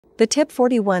The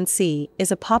TIP41C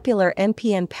is a popular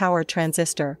NPN power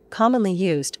transistor commonly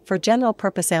used for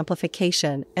general-purpose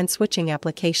amplification and switching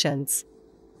applications.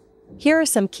 Here are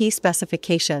some key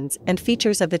specifications and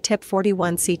features of the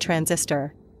TIP41C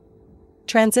transistor.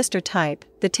 Transistor type: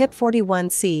 the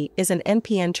TIP41C is an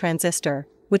NPN transistor,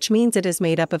 which means it is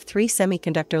made up of 3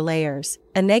 semiconductor layers,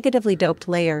 a negatively doped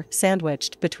layer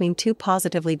sandwiched between 2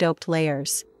 positively doped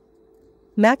layers.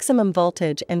 Maximum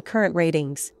voltage and current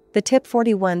ratings: the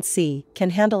TIP41C can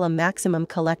handle a maximum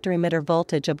collector-emitter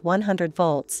voltage of 100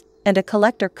 volts and a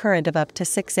collector current of up to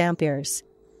 6 amperes.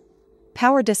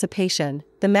 Power dissipation: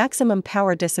 the maximum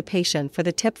power dissipation for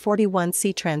the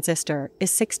TIP41C transistor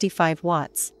is 65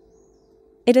 watts.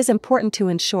 It is important to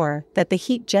ensure that the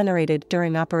heat generated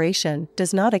during operation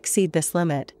does not exceed this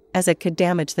limit, as it could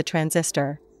damage the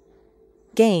transistor.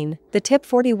 Gain: the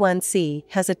TIP41C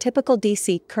has a typical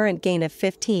DC current gain of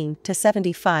 15 to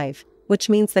 75, which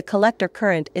means the collector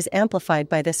current is amplified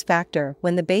by this factor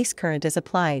when the base current is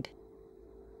applied.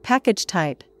 Package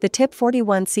type: the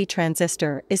TIP41C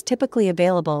transistor is typically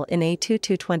available in a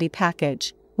 2220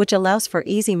 package, which allows for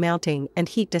easy mounting and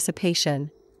heat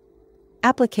dissipation.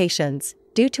 Applications: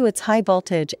 due to its high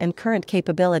voltage and current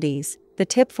capabilities, the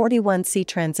TIP41C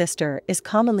transistor is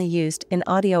commonly used in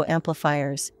audio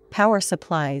amplifiers, power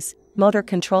supplies, motor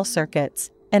control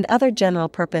circuits, and other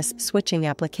general-purpose switching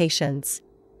applications.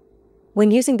 When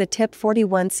using the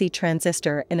TIP41C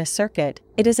transistor in a circuit,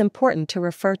 it is important to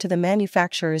refer to the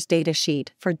manufacturer's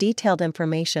datasheet for detailed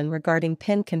information regarding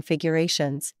pin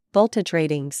configurations, voltage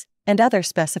ratings, and other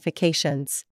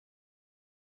specifications.